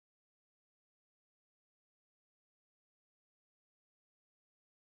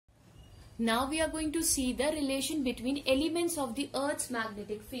Now we are going to see the relation between elements of the Earth's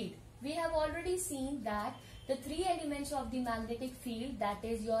magnetic field. We have already seen that the three elements of the magnetic field, that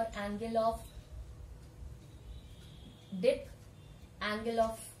is your angle of dip, angle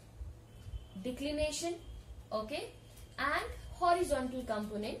of declination, okay, and horizontal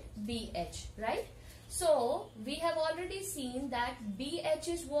component BH, right? So we have already seen that BH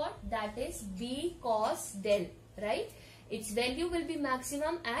is what? That is B cos del, right? Its value will be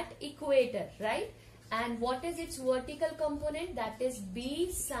maximum at equator, right? And what is its vertical component? That is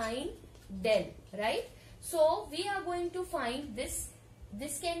B sin del, right? So we are going to find this.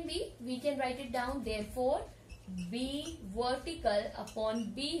 This can be, we can write it down, therefore B vertical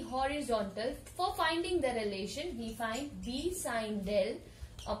upon B horizontal. For finding the relation, we find B sin del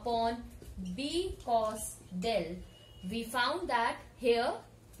upon B cos del. We found that here,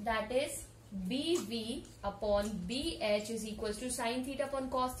 that is BV upon BH is equals to sin theta upon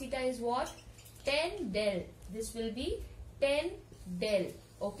cos theta is what? Tan del. This will be tan del.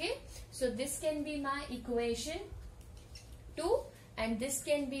 Okay. So this can be my equation 2 and this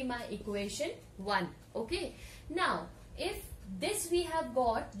can be my equation 1. Okay. Now, if this we have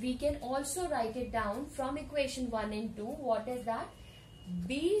got, we can also write it down from equation 1 and 2. What is that?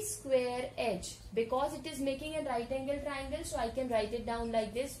 B square h, because it is making a right angle triangle, so I can write it down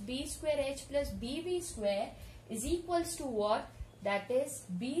like this: B square h plus BV square is equals to what? That is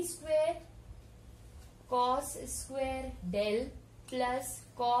B square cos square del plus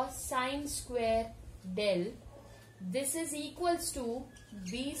cos sine square del. This is equals to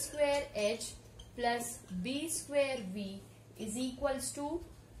B square h plus B square V is equals to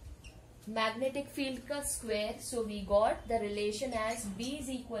magnetic field ka square. So we got the relation as B is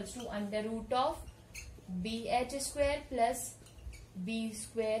equals to under root of BH square plus B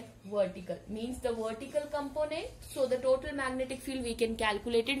square vertical, means the vertical component. So the total magnetic field we can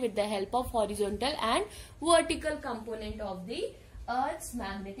calculate it with the help of horizontal and vertical component of the Earth's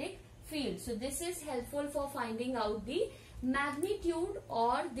magnetic field. So this is helpful for finding out the magnitude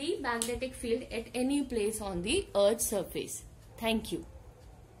or the magnetic field at any place on the Earth's surface. Thank you.